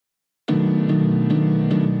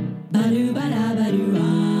If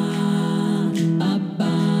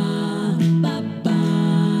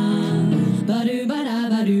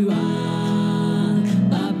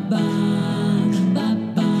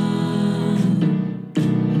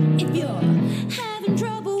you're having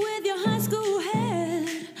trouble with your high school head,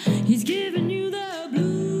 he's giving you the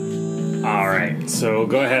blues. All right, so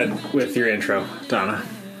go ahead with your intro, Donna.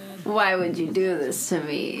 Why would you do this to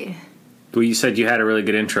me? Well, you said you had a really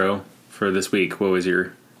good intro for this week. What was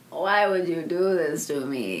your... Why would you do this to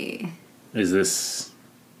me? Is this...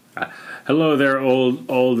 hello there,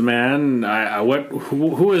 old man.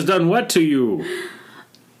 Who has done what to you?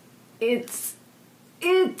 It's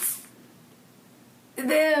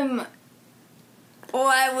them.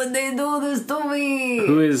 Why would they do this to me?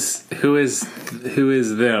 Who is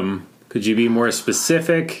them? Could you be more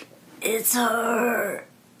specific? It's her.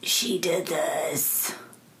 She did this.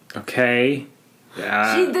 Okay.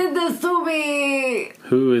 She did this to me.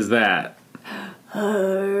 Who is that?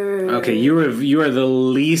 Her. Okay, you are the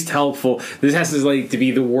least helpful. This has to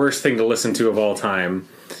be the worst thing to listen to of all time.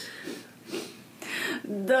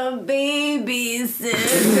 The babysitter.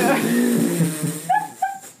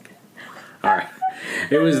 All right.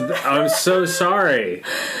 I'm so sorry.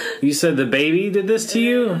 You said the baby did this to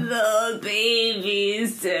you? The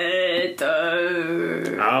babysitter.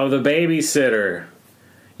 Oh, the babysitter.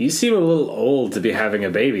 You seem a little old to be having a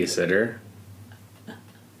babysitter.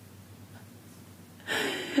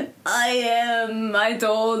 I am. I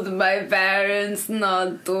told my parents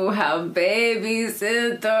not to have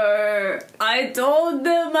babysitter. I told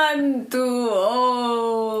them I'm too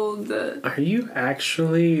old. Are you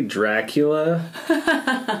actually Dracula?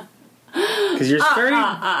 Because you're starting...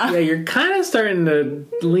 Yeah, you're kind of starting to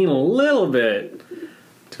lean a little bit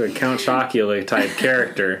to a Count Chocula type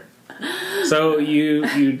character. So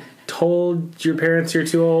you told your parents you're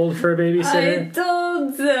too old for a babysitter? I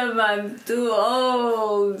told them I'm too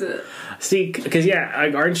old. See, because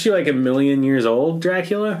aren't you like a million years old,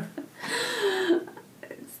 Dracula?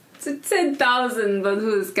 It's 10,000, but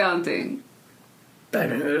who's counting? I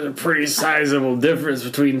mean, there's a pretty sizable difference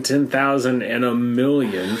between 10,000 and a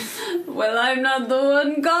million. Well, I'm not the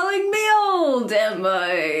one calling me old, am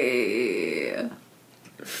I?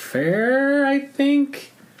 Fair, I think.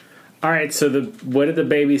 All right, so what did the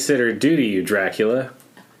babysitter do to you, Dracula?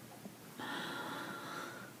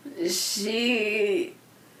 She...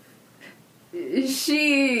 it's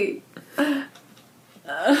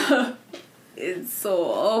so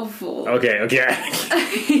awful. Okay.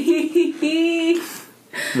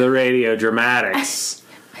 The radio dramatics.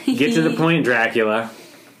 Get to the point, Dracula.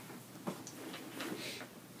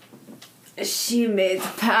 She made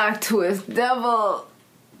pact with devil.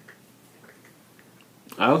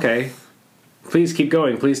 Okay. Please keep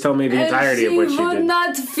going. Please tell me the entirety of what she did. She would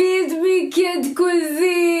not feed me kid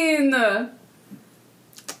cuisine.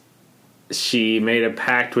 She made a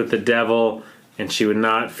pact with the devil, and she would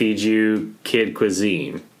not feed you kid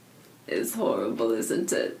cuisine. It's horrible,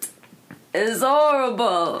 isn't it? It's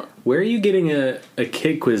horrible. Where are you getting a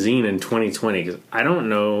kid cuisine in 2020? 'Cause I don't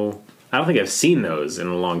know. I don't think I've seen those in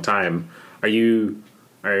a long time. Do you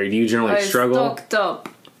generally struggle? I stocked up.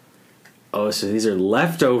 Oh, so these are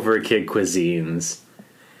leftover kid cuisines.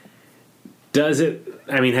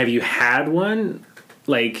 Have you had one?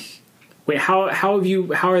 Like, wait, how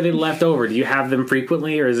are they left over? Do you have them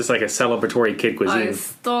frequently, or is this like a celebratory kid cuisine? I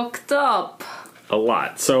stocked up. A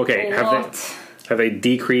lot. So, okay, have they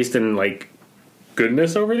decreased in, like,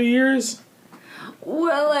 goodness over the years?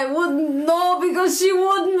 Well, I wouldn't know because she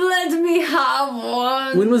wouldn't let me have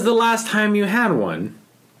one. When was the last time you had one?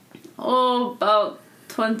 Oh, about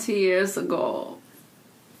 20 years ago.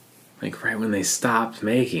 Like right when they stopped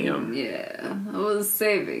making them? Yeah, I was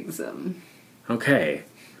saving them. Okay.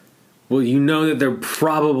 Well, you know that they're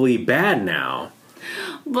probably bad now.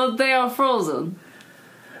 But they are frozen.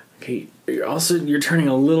 Okay, you're turning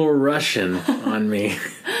a little Russian on me.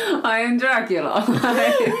 I am Dracula.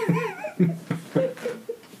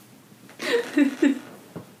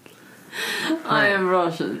 I am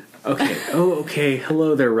Russian. Okay. Oh, okay.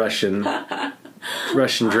 Hello there, Russian Dracula.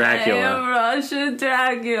 I am Russian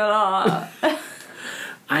Dracula.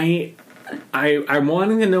 I'm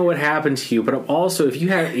wanting to know what happened to you, but also if you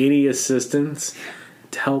have any assistance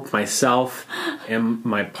to help myself and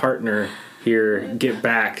my partner here get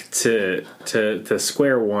back to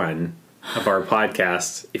square one of our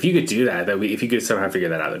podcast. If you could do that, if you could somehow figure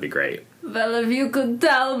that out, that'd be great. Well, if you could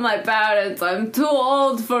tell my parents I'm too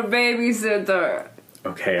old for babysitter.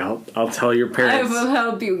 Okay, I'll tell your parents. I will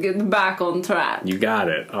help you get back on track. You got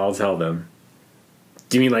it. I'll tell them.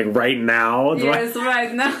 Do you mean like right now? Yes,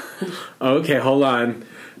 right now. Okay, hold on.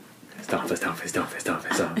 Stop.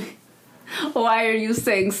 Why are you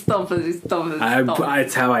saying stuff? It's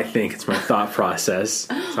how I think. It's my thought process.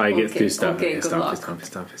 That's how I get through stuff. Okay, good luck.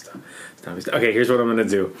 Stop. Okay, here's what I'm gonna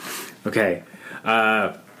do. Okay.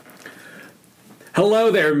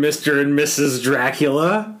 Hello there, Mr. and Mrs.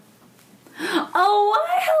 Dracula. Oh,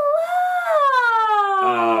 why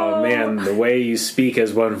hello! Oh man, the way you speak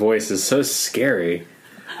as one voice is so scary.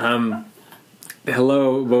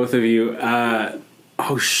 Hello, both of you.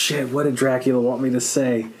 Oh shit, what did Dracula want me to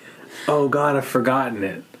say? Oh god, I've forgotten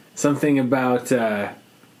it. Something about,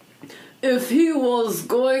 If he was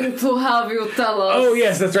going to have you tell us... Oh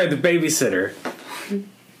yes, that's right, the babysitter.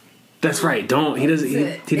 That's right, he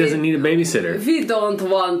doesn't need a babysitter. We don't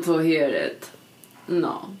want to hear it.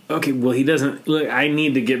 No. Okay, well he doesn't, look, I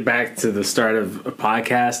need to get back to the start of a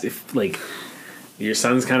podcast. If, like, your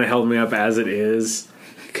son's kind of held me up as it is,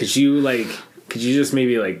 could you just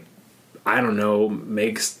maybe, like, I don't know,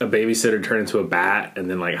 makes a babysitter turn into a bat and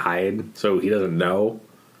then, like, hide so he doesn't know?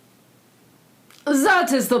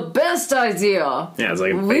 That is the best idea. Yeah, it's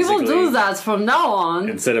like we will do that from now on.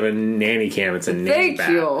 Instead of a nanny cam, it's a nanny bat.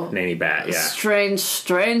 Thank you. Nanny bat, yeah. Strange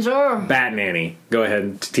stranger. Bat nanny. Go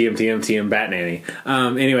ahead. TM, bat nanny.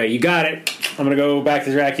 Anyway, you got it. I'm gonna go back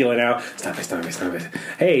to Dracula now. Stop it.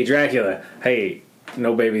 Hey, Dracula. Hey,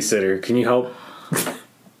 no babysitter. Can you help?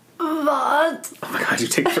 What? Oh my god, you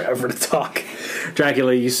take forever to talk.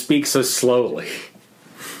 Dracula, you speak so slowly.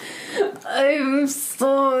 I'm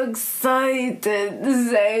so excited.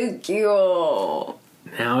 Thank you.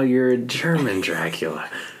 Now you're a German Dracula.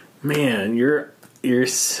 Man, you're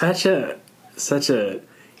such a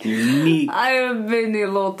unique... I have been a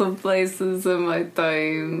lot of places in my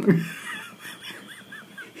time.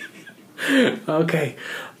 Okay,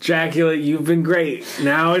 Dracula, you've been great.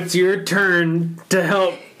 Now it's your turn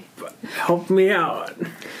to help me out.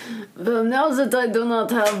 Well, now that I do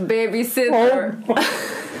not have babysitter... Oh.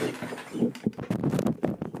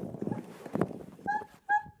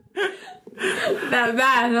 That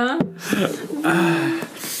bad, huh?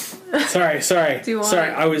 Sorry. Do you want,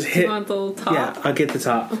 sorry, I was hit. Do you want the little top? Yeah, I'll get the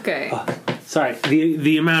top. Okay. Sorry,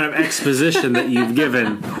 the amount of exposition that you've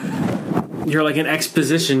given. You're like an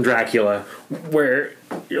exposition Dracula, where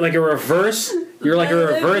you're like a reverse. You're like a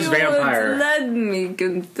reverse vampire. Let me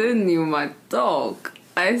continue my talk.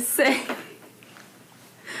 I say.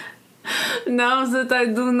 Now that I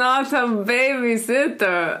do not have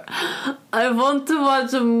babysitter, I want to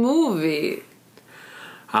watch a movie.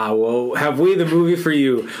 Well, have we the movie for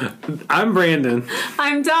you? I'm Brandon.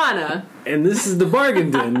 I'm Donna. And this is The Bargain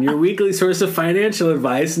Den, your weekly source of financial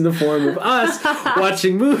advice in the form of us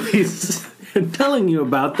watching movies and telling you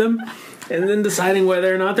about them, and then deciding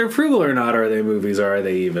whether or not they're frugal or not. Are they movies, or are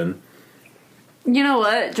they even? You know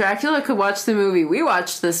what? Dracula could watch the movie we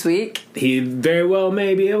watched this week. He very well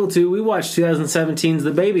may be able to. We watched 2017's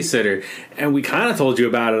The Babysitter, and we kind of told you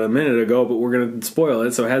about it a minute ago, but we're going to spoil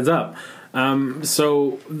it, so heads up.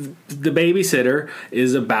 So The Babysitter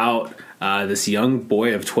is about this young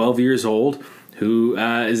boy of 12 years old who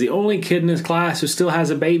is the only kid in his class who still has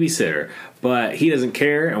a babysitter, but he doesn't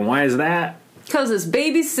care. And why is that? Because his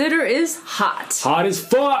babysitter is hot. Hot as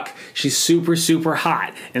fuck. She's super, super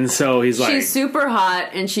hot. And so he's like... She's super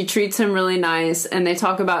hot, and she treats him really nice, and they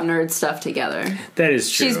talk about nerd stuff together. That is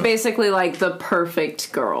true. She's basically like the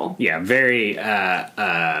perfect girl. Yeah, very,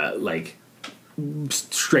 like...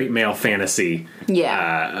 straight male fantasy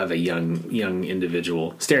of a young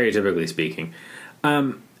individual, stereotypically speaking.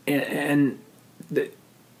 Then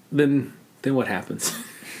what happens?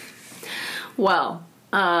 Well,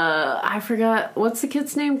 I forgot, what's the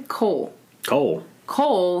kid's name? Cole,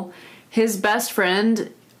 his best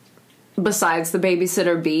friend, besides the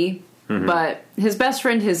babysitter B, but his best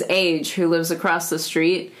friend his age, who lives across the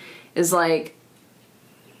street, is like,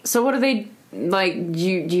 so what are they... Like,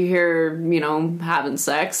 you hear, having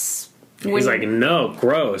sex? He's like, no,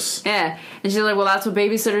 gross. Yeah. And she's like, well, that's what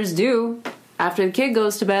babysitters do. After the kid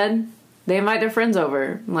goes to bed, they invite their friends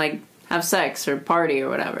over, like, have sex or party or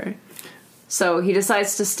whatever. So he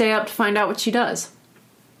decides to stay up to find out what she does.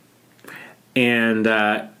 And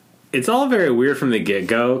it's all very weird from the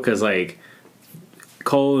get-go, because, like,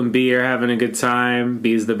 Cole and B are having a good time.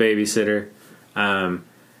 B's the babysitter.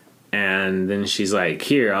 And then she's like,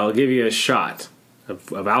 here, I'll give you a shot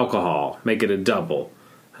of alcohol. Make it a double.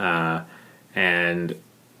 And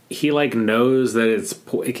he, like, knows that it's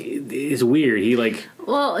weird. He, like...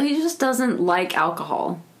 Well, he just doesn't like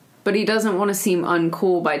alcohol. But he doesn't want to seem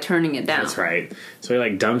uncool by turning it down. That's right. So he,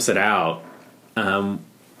 like, dumps it out. And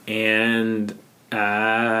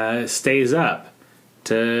stays up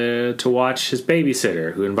to watch his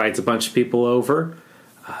babysitter, who invites a bunch of people over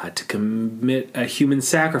to commit a human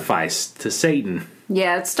sacrifice to Satan.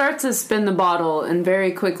 Yeah, it starts as spin the bottle and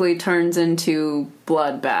very quickly turns into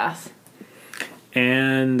bloodbath.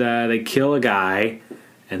 And they kill a guy,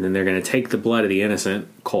 and then they're going to take the blood of the innocent,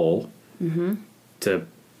 Cole, to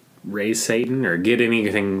raise Satan or get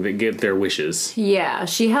anything that get their wishes. Yeah,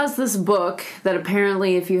 she has this book that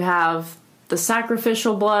apparently if you have the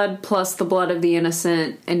sacrificial blood plus the blood of the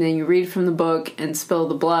innocent, and then you read from the book and spill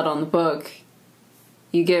the blood on the book,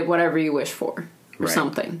 you get whatever you wish for, or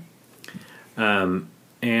something. But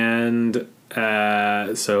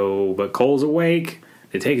Cole's awake,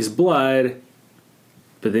 they take his blood,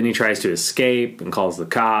 but then he tries to escape and calls the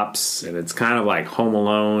cops, and it's kind of like Home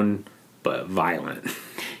Alone, but violent.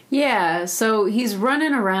 Yeah, so he's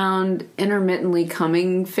running around intermittently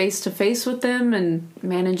coming face to face with them and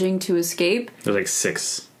managing to escape. There's like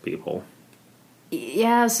 6 people.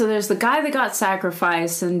 Yeah, so there's the guy that got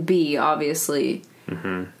sacrificed and B, obviously.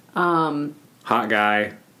 Hot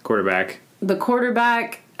guy, quarterback. The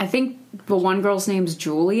quarterback, I think the one girl's name's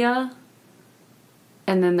Julia.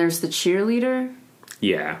 And then there's the cheerleader.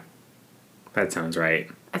 Yeah, that sounds right.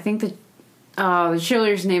 I think the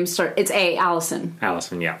cheerleader's name it's Allison.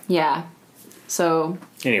 Allison, yeah. Yeah. So.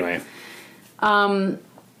 Anyway. And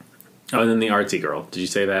then the artsy girl. Did you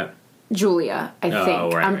say that? Julia, I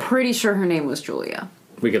think. Right, I'm pretty sure her name was Julia.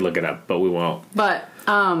 We could look it up, but we won't. But,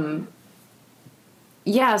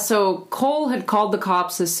 yeah, so Cole had called the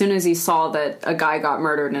cops as soon as he saw that a guy got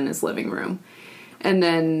murdered in his living room. And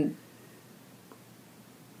then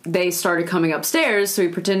they started coming upstairs, so he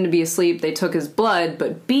pretended to be asleep. They took his blood,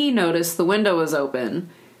 but B noticed the window was open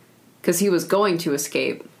because he was going to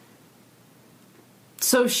escape.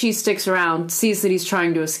 So she sticks around, sees that he's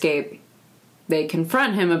trying to escape. They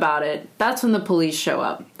confront him about it. That's when the police show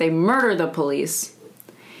up. They murder the police.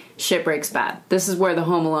 Shit breaks bad. This is where the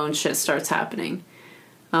Home Alone shit starts happening.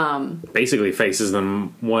 Basically faces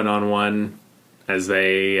them one-on-one as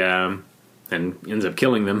they and ends up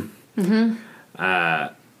killing them.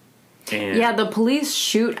 Yeah, the police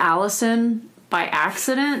shoot Allison by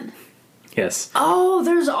accident. Yes. Oh,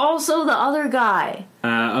 there's also the other guy.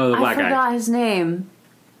 The black guy. I forgot his name.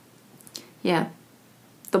 Yeah,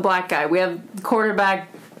 the black guy. We have quarterback.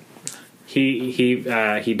 He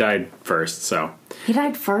died first, so. He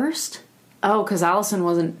died first? Oh, because Allison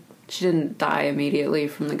wasn't. She didn't die immediately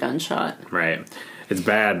from the gunshot. Right. It's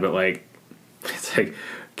bad, but it's like.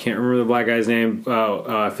 Can't remember the black guy's name.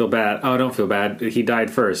 I feel bad. Oh, don't feel bad. He died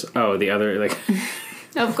first. Oh, the other,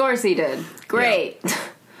 Of course he did. Great.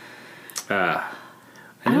 I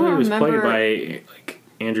know he was played by,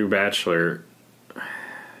 Andrew Batchelor.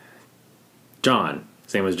 John.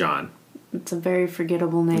 His name was John. It's a very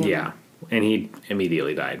forgettable name. Yeah. And he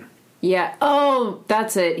immediately died. Yeah. Oh,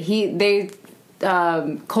 that's it.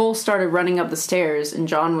 Cole started running up the stairs, and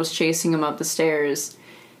John was chasing him up the stairs.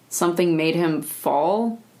 Something made him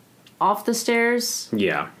fall off the stairs.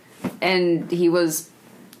 Yeah. And he was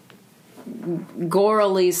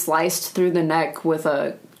gorily sliced through the neck with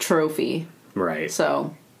a trophy. Right.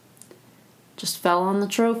 So, just fell on the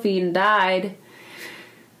trophy and died.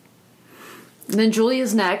 And then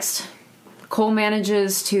Julia's next. Cole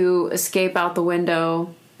manages to escape out the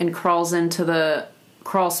window and crawls into the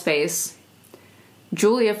crawl space.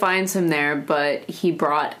 Julia finds him there, but he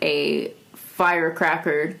brought a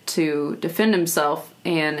firecracker to defend himself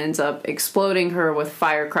and ends up exploding her with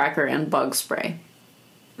firecracker and bug spray.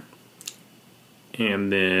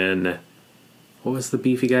 And then, what was the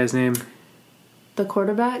beefy guy's name? The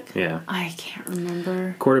quarterback? Yeah. I can't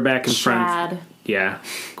remember. Quarterback confronts. Chad. Yeah.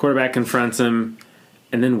 Quarterback confronts him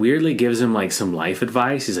and then weirdly gives him some life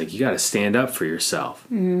advice. He's like, you got to stand up for yourself.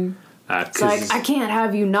 Mm-hmm. It's like, I can't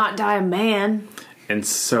have you not die a man. And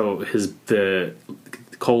so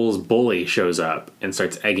Cole's bully shows up and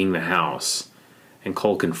starts egging the house, and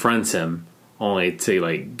Cole confronts him only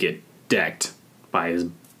to get decked by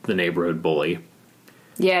the neighborhood bully.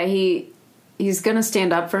 Yeah, he's gonna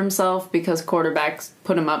stand up for himself because quarterbacks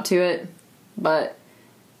put him up to it, but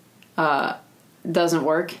doesn't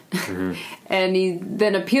work. Mm-hmm. And he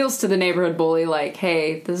then appeals to the neighborhood bully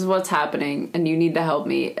hey, this is what's happening and you need to help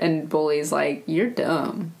me. And bully's like, you're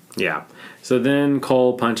dumb. Yeah. So then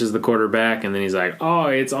Cole punches the quarterback, and then he's like, oh,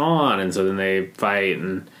 it's on. And so then they fight,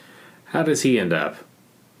 and how does he end up?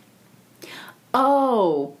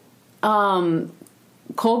 Oh,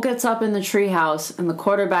 Cole gets up in the treehouse, and the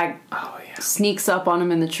quarterback sneaks up on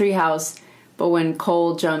him in the treehouse, but when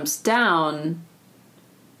Cole jumps down...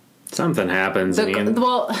 Something happens.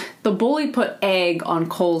 The bully put egg on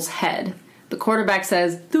Cole's head. The quarterback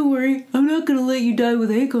says, don't worry, I'm not going to let you die with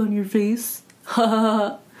egg on your face.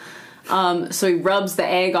 So he rubs the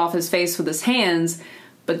egg off his face with his hands,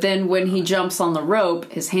 But then when he jumps on the rope,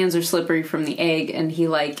 his hands are slippery from the egg, and he,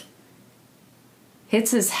 like,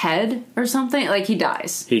 hits his head or something. Like, he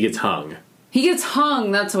dies. He gets hung. He gets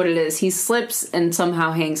hung, that's what it is. He slips and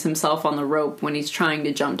somehow hangs himself on the rope when he's trying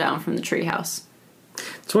to jump down from the treehouse.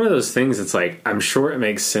 It's one of those things that's like, I'm sure it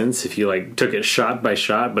makes sense if you, like, took it shot by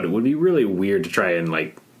shot, but it would be really weird to try and,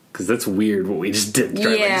 like, because that's weird what we just did.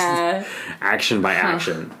 Yeah. Like, action by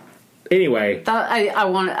action. Anyway.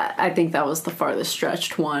 I think that was the farthest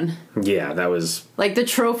stretched one. Yeah, that was... Like, the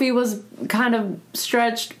trophy was kind of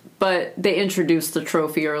stretched, but they introduced the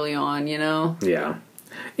trophy early on, you know? Yeah.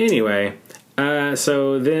 Anyway,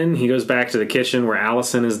 so then he goes back to the kitchen where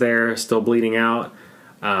Allison is there, still bleeding out.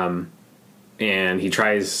 And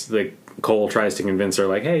Cole tries to convince her,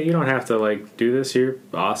 like, hey, you don't have to, like, do this. You're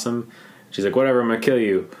awesome. She's like, whatever, I'm going to kill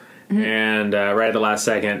you. Mm-hmm. And right at the last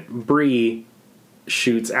second, Bree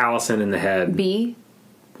shoots Allison in the head. B?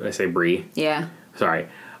 Did I say Bree? Yeah. Sorry.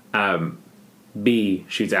 B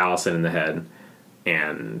shoots Allison in the head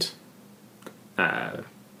and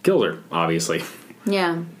kills her, obviously.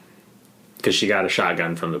 Yeah. Because she got a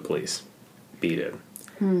shotgun from the police. B did.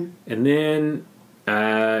 And then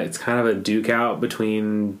it's kind of a duke out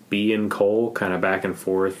between B and Cole, kind of back and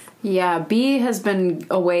forth. Yeah, B has been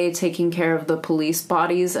away taking care of the police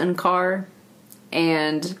bodies and car.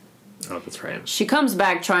 And... Oh, that's right. She comes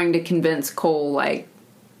back trying to convince Cole, like,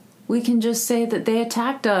 we can just say that they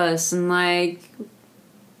attacked us and, like,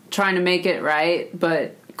 trying to make it right.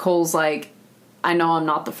 But Cole's like, I know I'm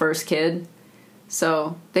not the first kid.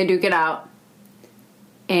 So they duke it out.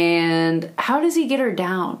 And how does he get her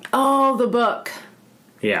down? Oh, the book.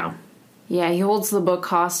 Yeah. Yeah, he holds the book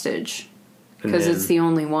hostage because it's the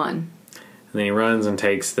only one. And then he runs and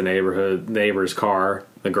takes the neighbor's car,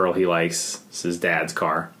 the girl he likes. It's his dad's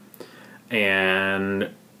car.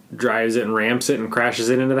 And drives it and ramps it and crashes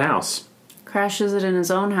it into the house. Crashes it in his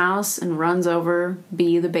own house and runs over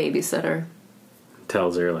B, the babysitter.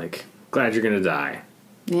 Tells her, like, glad you're going to die.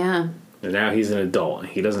 Yeah. And now he's an adult.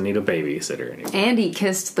 He doesn't need a babysitter anymore. And he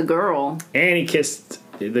kissed the girl. And he kissed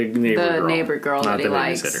the neighbor girl. That he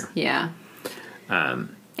likes. Yeah.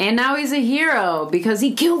 And now he's a hero because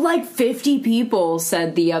he killed like 50 people,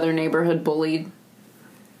 said the other neighborhood bully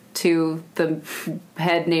to the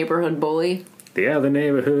head neighborhood bully. The other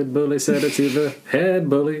neighborhood bully said it to the head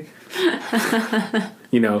bully.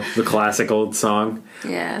 You know, the classic old song.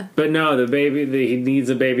 Yeah. But no, he needs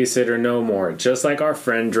a babysitter no more. Just like our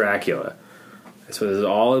friend Dracula. That's what it's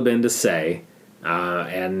all been to say.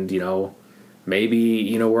 And, you know, maybe,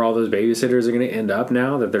 you know, where all those babysitters are going to end up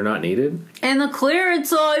now that they're not needed. In the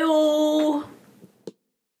clearance aisle.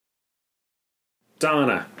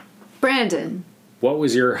 Donna. Brandon. What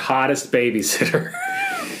was your hottest babysitter?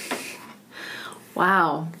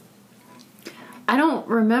 Wow. I don't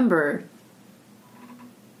remember.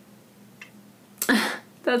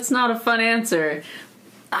 That's not a fun answer.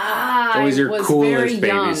 What was your coolest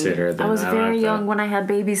babysitter? I was very young when I had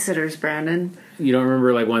babysitters, Brandon. You don't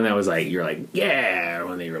remember like one that was like, you're like, yeah, or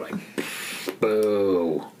one that you were like,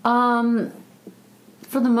 boo.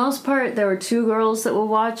 For the most part, there were two girls that would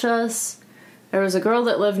watch us. There was a girl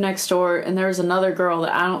that lived next door, and there was another girl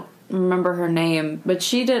that I don't remember her name, but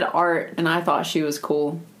she did art, and I thought she was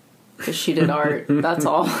cool because she did art. That's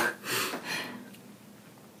all.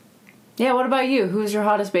 Yeah, what about you? Who's your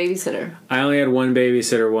hottest babysitter? I only had one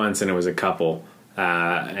babysitter once, and it was a couple.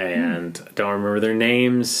 And don't remember their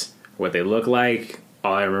names, what they look like.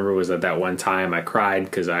 All I remember was that one time I cried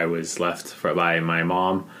because I was left by my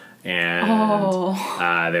mom. And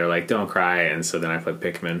they were like, don't cry. And so then I played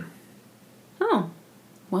Pikmin. Oh,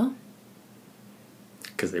 well.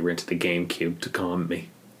 Because they rented the GameCube to calm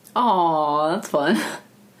me. Oh, that's fun.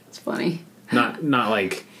 That's funny. Not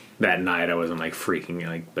like that night I wasn't like freaking,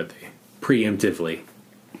 like, but they preemptively.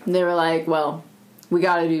 They were like, well, we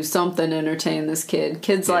got to do something to entertain this kid.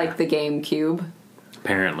 Kids like the GameCube.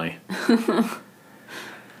 Apparently.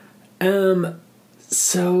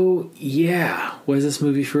 So, yeah. Was this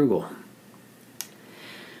movie frugal?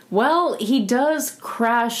 Well, he does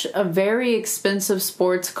crash a very expensive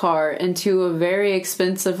sports car into a very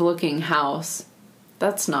expensive looking house.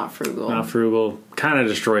 That's not frugal. Not frugal. Kind of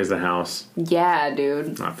destroys the house. Yeah,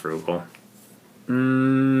 dude. Not frugal.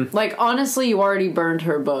 Like, honestly, you already burned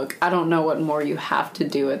her book. I don't know what more you have to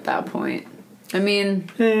do at that point. I mean,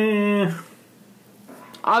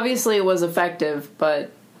 obviously it was effective,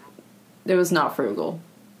 but it was not frugal.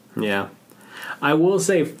 Yeah. I will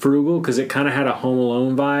say frugal because it kind of had a Home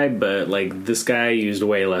Alone vibe, but, like, this guy used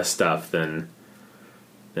way less stuff than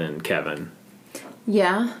Kevin.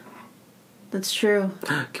 Yeah. That's true.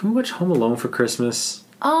 Can we watch Home Alone for Christmas?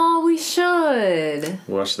 Oh, we should.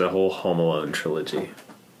 Watch the whole Home Alone trilogy.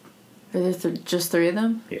 Are there just 3 of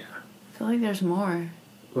them? Yeah. I feel like there's more.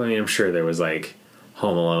 Well, I mean, I'm sure there was like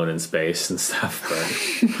Home Alone in space and stuff,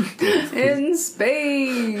 but In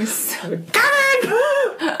space!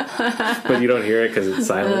 but you don't hear it because it's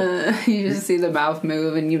silent. You just see the mouth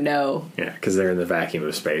move and you know. Yeah, because they're in the vacuum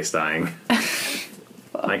of space dying.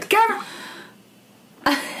 Like, Kevin!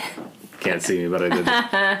 Can't see me, but I did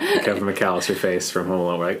the Kevin McAllister face from Home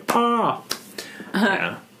Alone. We're like, oh!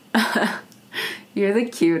 Yeah, You're the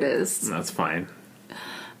cutest. that's fine.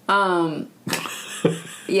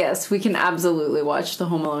 Yes, we can absolutely watch the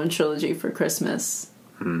Home Alone trilogy for Christmas.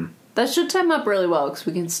 That should time up really well because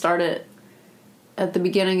we can start it at the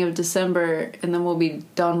beginning of December and then we'll be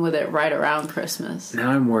done with it right around Christmas.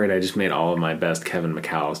 Now I'm worried I just made all of my best Kevin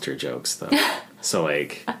McAllister jokes, though. So,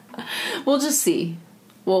 like... We'll just see.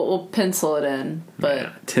 We'll pencil it in, but...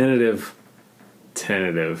 Yeah, tentative.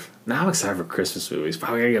 Now I'm excited for Christmas movies,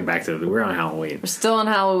 but we gotta get back to it. We're on Halloween. We're still on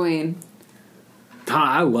Halloween.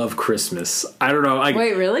 I love Christmas. I don't know. Like,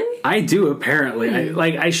 Wait, really? I do, apparently.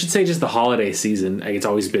 I should say just the holiday season. Like, it's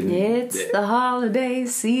always been... It's the holiday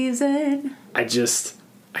season. I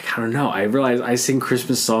don't know. I realize I sing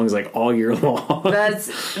Christmas songs, like, all year long.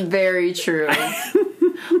 That's very true.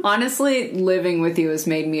 Honestly, living with you has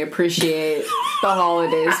made me appreciate the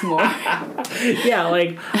holidays more. Yeah,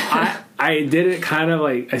 like, I did it kind of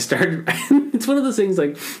like, I started... It's one of those things,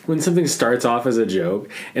 like, when something starts off as a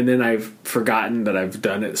joke, and then I've forgotten that I've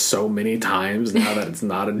done it so many times now that it's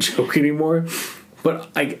not a joke anymore.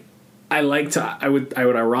 But, like, I would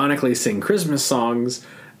ironically sing Christmas songs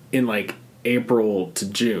in, like, April to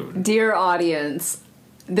June. Dear audience,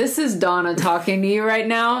 this is Donna talking to you right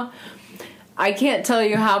now. I can't tell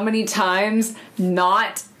you how many times,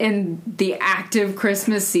 not in the active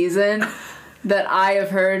Christmas season, that I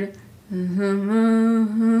have heard...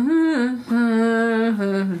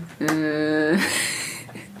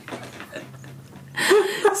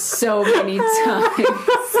 so many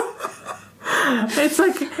times. It's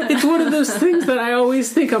like, it's one of those things that I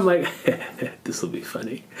always think, I'm like, this will be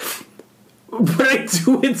funny. But I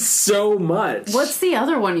do it so much. What's the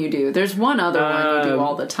other one you do? There's one other one you do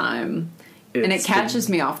all the time. And it catches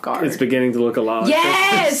me off guard. It's beginning to look a lot like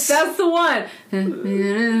Yes! That's the one!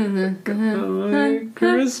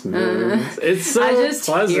 Christmas. It's so I just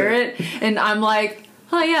pleasant. hear it, and I'm like,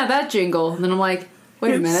 oh yeah, that jingle. And then I'm like,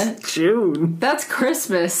 wait a minute. It's June. That's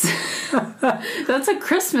Christmas. That's a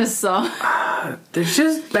Christmas song. They're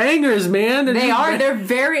just bangers, man. They are.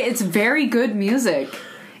 It's very good music.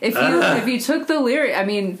 If you took the lyric, I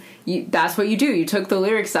mean, that's what you do. You took the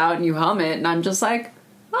lyrics out and you hum it, and I'm just like,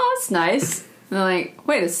 oh, it's nice. And I'm like,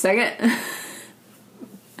 wait a second.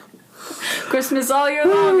 Christmas all year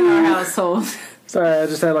long in our household. Sorry, I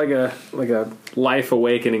just had like a life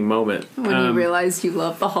awakening moment. When you realize you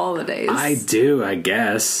love the holidays. I do, I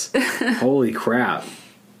guess. Holy crap.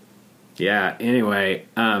 Yeah, anyway,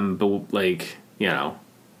 but like, you know,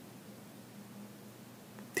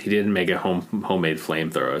 he didn't make a homemade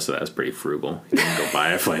flamethrower, so that was pretty frugal. He didn't go buy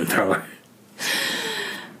a flamethrower.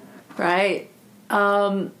 Right.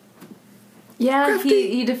 Yeah,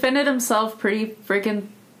 he defended himself pretty freaking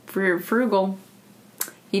frugal.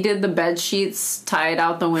 He did the bed sheets tied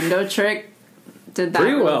out the window trick. Did that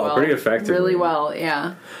pretty really well, pretty effectively. Really well,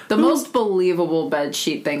 yeah. The most believable bed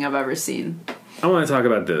sheet thing I've ever seen. I want to talk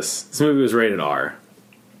about this. This movie was rated R.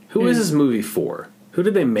 Who is this movie for? Who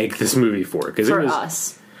did they make this movie for? Because For it was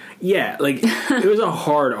us. Yeah, like it was a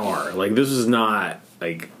hard R. Like this was not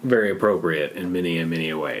like very appropriate in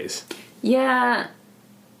many ways. Yeah.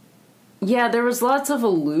 Yeah, there was lots of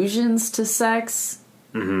allusions to sex.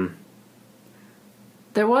 Mm-hmm.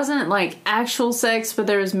 There wasn't like actual sex, but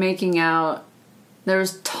there was making out. There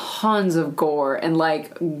was tons of gore and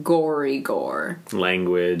like gory gore.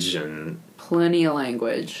 Language and plenty of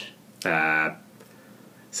language.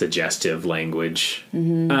 Suggestive language.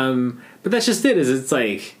 Mm-hmm. But that's just it. It's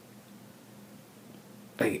like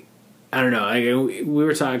I don't know. We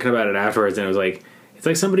were talking about it afterwards, and it was like it's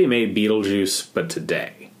like somebody made Beetlejuice, but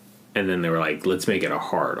today, and then they were like, let's make it a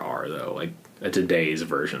hard R though, like a today's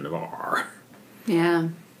version of R. Yeah.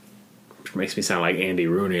 Which makes me sound like Andy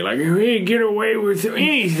Rooney, like we get away with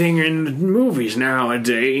anything in the movies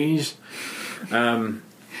nowadays. I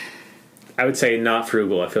would say not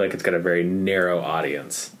frugal. I feel like it's got a very narrow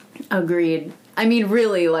audience. Agreed. I mean,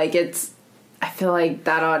 really, like I feel like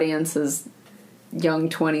that audience is young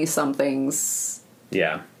 20-somethings.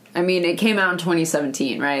 Yeah. I mean, it came out in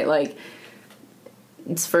 2017, right? Like,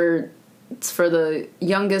 it's for the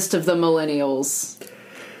youngest of the millennials.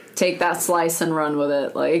 Take that slice and run with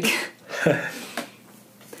it, like.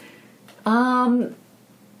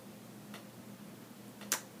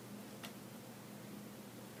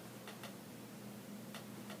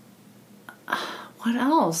 What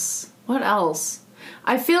else? What else?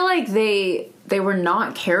 I feel like they were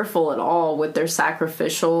not careful at all with their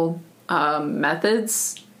sacrificial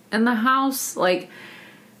methods in the house. Like,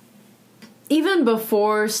 even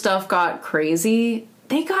before stuff got crazy,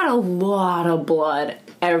 they got a lot of blood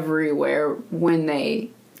everywhere when they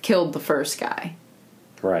killed the first guy.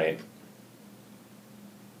 Right.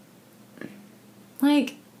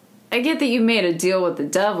 Like, I get that you made a deal with the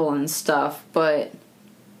devil and stuff, but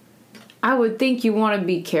I would think you want to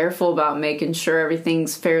be careful about making sure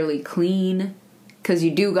everything's fairly clean, because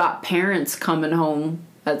you do got parents coming home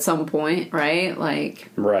at some point, right?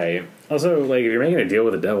 Like, right. Also, like, if you're making a deal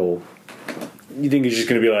with the devil, you think he's just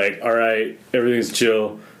going to be like, all right, everything's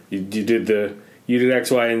chill. You did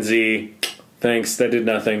X, Y, and Z. Thanks. That did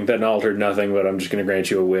nothing. That altered nothing. But I'm just going to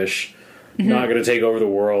grant you a wish. Mm-hmm. Not going to take over the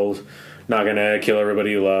world. Not going to kill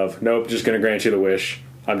everybody you love. Nope. Just going to grant you the wish.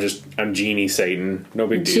 I'm Genie Satan. No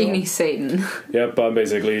big deal. Genie Satan. Yep. I'm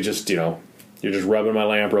basically just, you're just rubbing my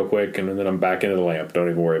lamp real quick, and then I'm back into the lamp. Don't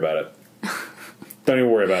even worry about it. Don't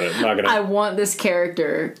even worry about it. I'm not gonna. I want this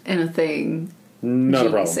character in a thing. Not Genie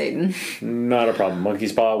a problem. Satan. Not a problem.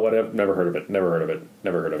 Monkey's paw, whatever. Never heard of it. Never heard of it.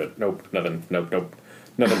 Never heard of it. Nope. Nothing. Nope.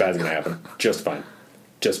 Nothing bad's gonna happen. Just fine.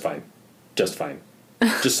 Just fine. Just fine.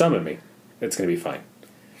 Just summon me. It's gonna be fine.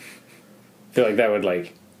 I feel like that would,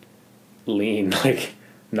 like, lean, like,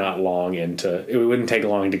 not long into... It wouldn't take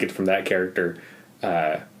long to get from that character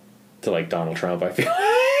to, like, Donald Trump, I feel like.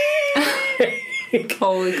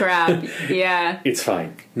 Holy crap. Yeah. It's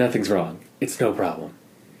fine. Nothing's wrong. It's no problem.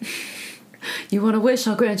 You want a wish?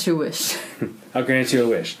 I'll grant you a wish. I'll grant you a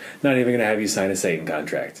wish. Not even gonna have you sign a Satan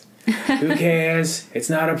contract. Who cares? It's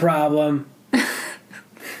not a problem.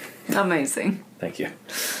 Amazing. Thank you.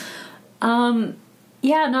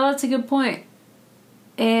 Yeah, no, that's a good point.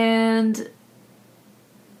 And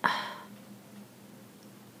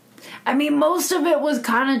I mean, most of it was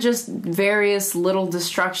kind of just various little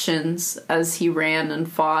destructions as he ran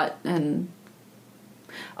and fought. And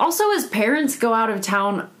also his parents go out of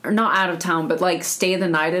town, or not out of town, but like stay the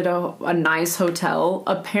night at a nice hotel,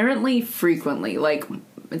 apparently frequently. Like,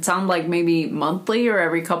 it sounded like maybe monthly or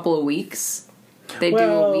every couple of weeks they do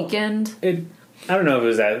a weekend. I don't know if it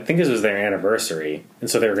was that. I think this was their anniversary, and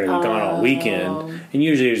so they were going to be gone all weekend. And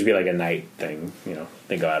usually it would just be like a night thing,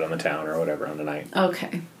 they go out on the town or whatever on the night.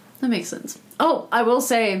 Okay, that makes sense. Oh, I will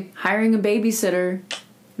say, hiring a babysitter,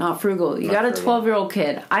 not frugal. You got a 12-year-old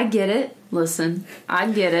kid. I get it. Listen, I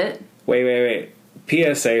get it. Wait.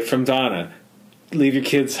 PSA from Donna. Leave your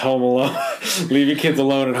kids home alone. Leave your kids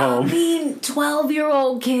alone at home. I mean,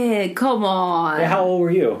 12-year-old kid. Come on. Yeah, how old were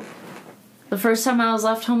you? The first time I was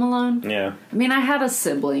left home alone? Yeah. I mean, I had a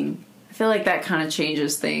sibling. I feel like that kind of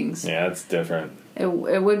changes things. Yeah, it's different. It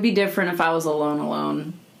would be different if I was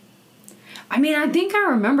alone. I mean, I think I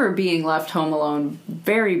remember being left home alone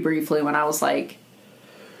very briefly when I was like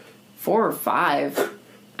 4 or 5.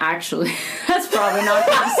 Actually, that's probably not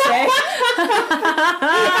going to say.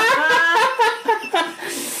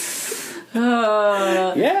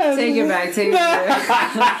 Yeah. Take it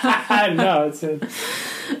back. No, it's it.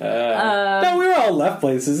 No, we were all left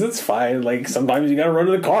places. It's fine. Like, sometimes you gotta run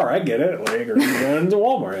to the car. I get it. Like, or you run into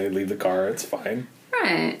Walmart and leave the car. It's fine.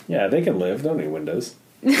 Right. Yeah, they can live. Don't need windows.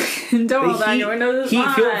 Don't roll down your windows. The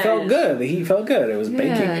heat felt good. The heat felt good. It was baking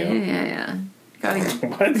you. Yeah.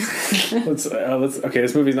 What? Okay,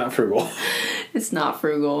 this movie's not frugal. It's not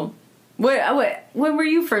frugal. Wait. When were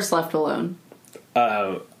you first left alone?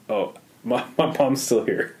 My mom's still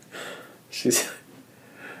here. She's...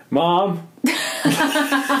 Mom!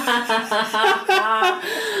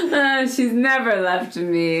 She's never left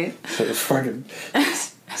me. Fucking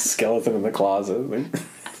skeleton in the closet. Like,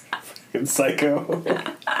 fucking psycho.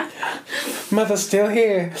 Mother's still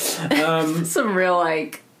here. Some real,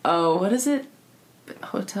 like, what is it?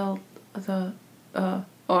 Hotel?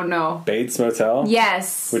 Oh no. Bates Motel?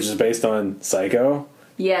 Yes. Which is based on Psycho?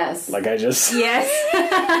 Yes. Like I just... Yes.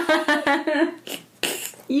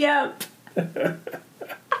 Yep.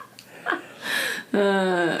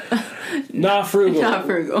 Not frugal. Not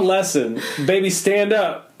frugal. Lesson. Baby, stand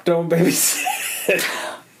up. Don't babysit.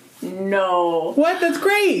 No. What? That's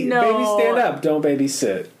great. No. Baby, stand up. Don't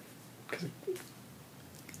babysit.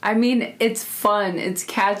 I mean, it's fun. It's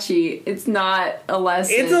catchy. It's not a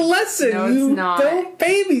lesson. It's a lesson. No, you it's not. Don't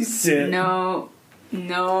babysit. No.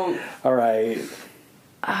 All right.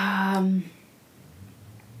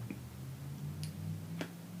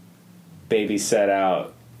 Baby set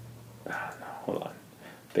out. Oh, no, hold on.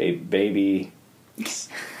 Baby.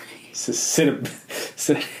 Sit. It's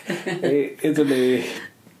a baby.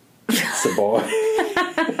 It's a boy.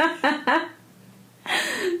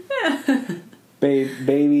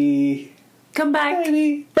 Baby. Come back.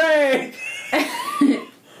 Baby, babe.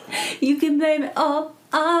 You can blame it all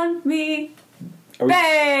on me.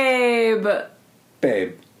 Babe.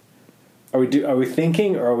 Babe. Are we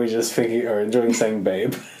thinking, or are we just thinking, or enjoying saying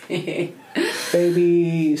babe?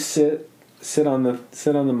 Baby, sit on the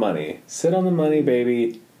money. Sit on the money,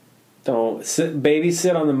 baby. Don't sit, baby.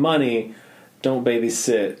 Sit on the money. Don't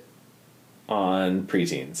babysit on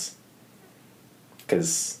preteens,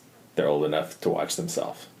 because they're old enough to watch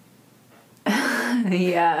themselves.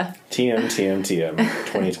 Yeah. TM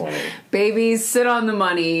 2020. Babies, sit on the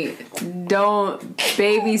money. Don't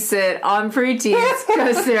babysit on preteens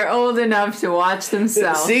because they're old enough to watch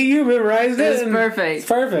themselves. See, you memorized it. It's perfect. It's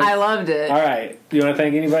perfect. I loved it. All right. You want to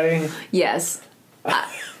thank anybody? Yes.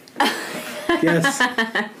 Yes.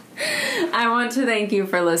 I want to thank you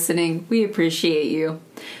for listening. We appreciate you.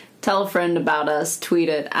 Tell a friend about us. Tweet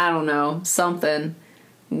it. I don't know. Something.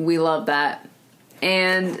 We love that.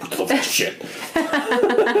 And I love that shit.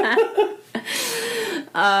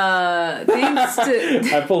 thanks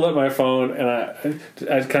to I pulled up my phone and I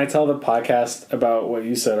can I tell the podcast about what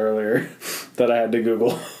you said earlier that I had to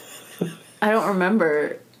Google? I don't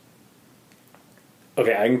remember.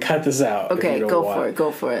 Okay, I can cut this out. Okay,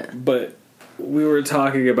 go for it. But we were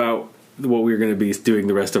talking about what we were going to be doing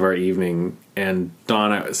the rest of our evening, and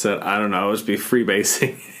Dawn said, I don't know, I'll just be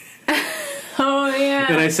freebasing. Oh,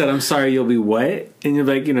 yeah. And I said, I'm sorry, you'll be what? And you're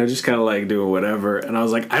like, just kind of like doing whatever. And I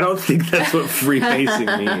was like, I don't think that's what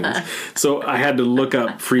freebasing means. So I had to look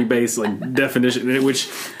up freebase, like, definition, which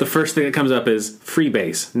the first thing that comes up is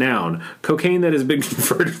freebase, noun, cocaine that has been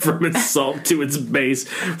converted from its salt to its base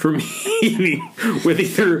from heating with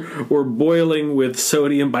ether or boiling with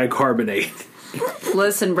sodium bicarbonate.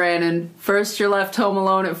 Listen, Brandon, first you're left home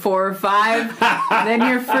alone at 4 or 5, then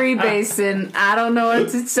you're freebasing. I don't know what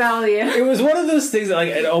to tell you. It was one of those things that, like,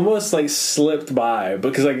 it almost, like, slipped by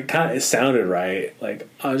because, like, it sounded right. Like,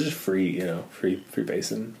 I was just free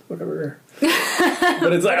basing, whatever.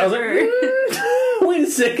 But it's like, I was like, wait a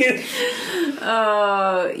second.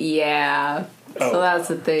 Yeah. So that's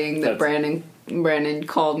the thing that Brandon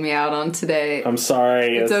called me out on today. I'm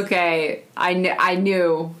sorry. It's okay. I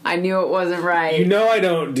knew it wasn't right. I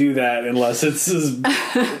don't do that unless it's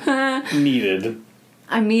needed.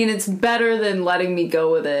 I mean, it's better than letting me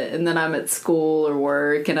go with it, and then I'm at school or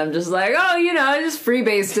work, and I'm just like, I just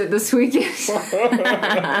freebased it this weekend.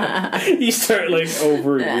 You start, like,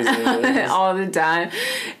 overusing it. All the time.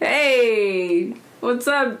 Hey, what's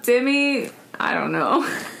up, Timmy? I don't know.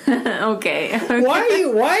 Okay.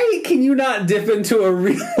 Why can you not dip into a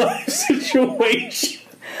real life situation?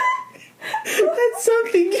 That's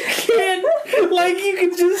something you can't, like, you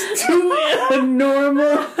can just do a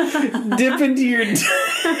normal dip into your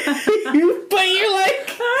but you're like,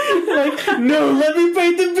 no, let me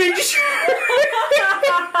paint the picture.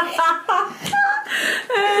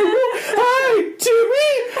 Hi,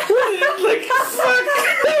 Timmy. Like, fuck.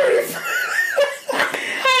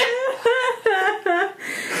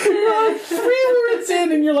 3 words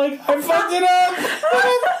in and you're like, I fucked it up.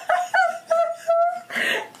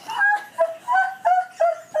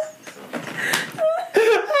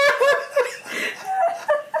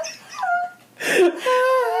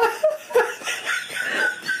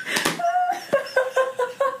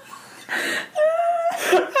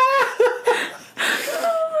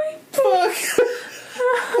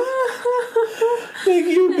 Thank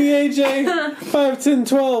you, BAJ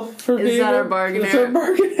 51012 for being. Is that our bargainer? That's our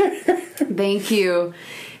bargainer. Thank you.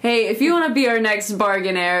 Hey, if you want to be our next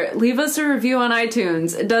bargainer, leave us a review on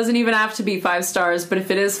iTunes. It doesn't even have to be 5 stars, but if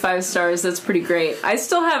it is 5 stars, that's pretty great. I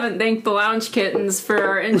still haven't thanked the Lounge Kittens for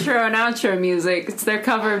our intro and outro music. It's their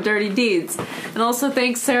cover of Dirty Deeds. And also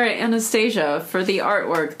thanks Sarah Anastasia for the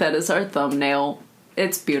artwork that is our thumbnail.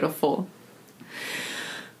 It's beautiful.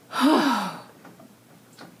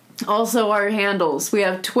 Also our handles. We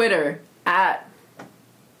have Twitter at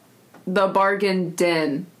The Bargain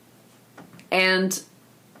Den. And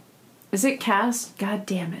is it cast? God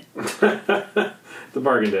damn it. The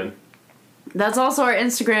Bargain Den. That's also our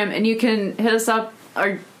Instagram, and you can hit us up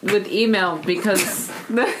with email because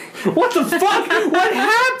what the fuck? What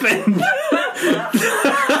happened?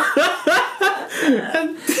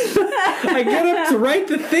 I get up to write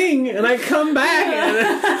the thing and I come back and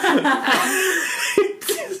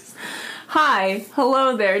hi,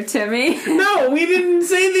 hello there, Timmy. No, we didn't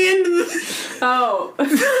say the end of the Oh.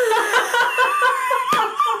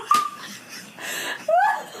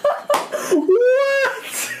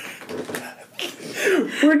 What?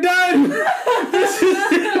 We're done.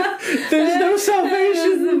 There's no salvation.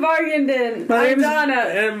 This is the Bargain Den. I'm Donna.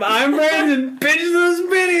 And I'm Brandon. Pinch those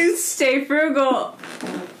pennies. Stay frugal.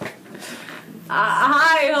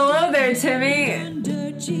 Hi, hello there, Okay, Timmy.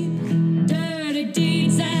 Dirty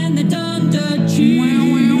deeds and the done dirt cheap.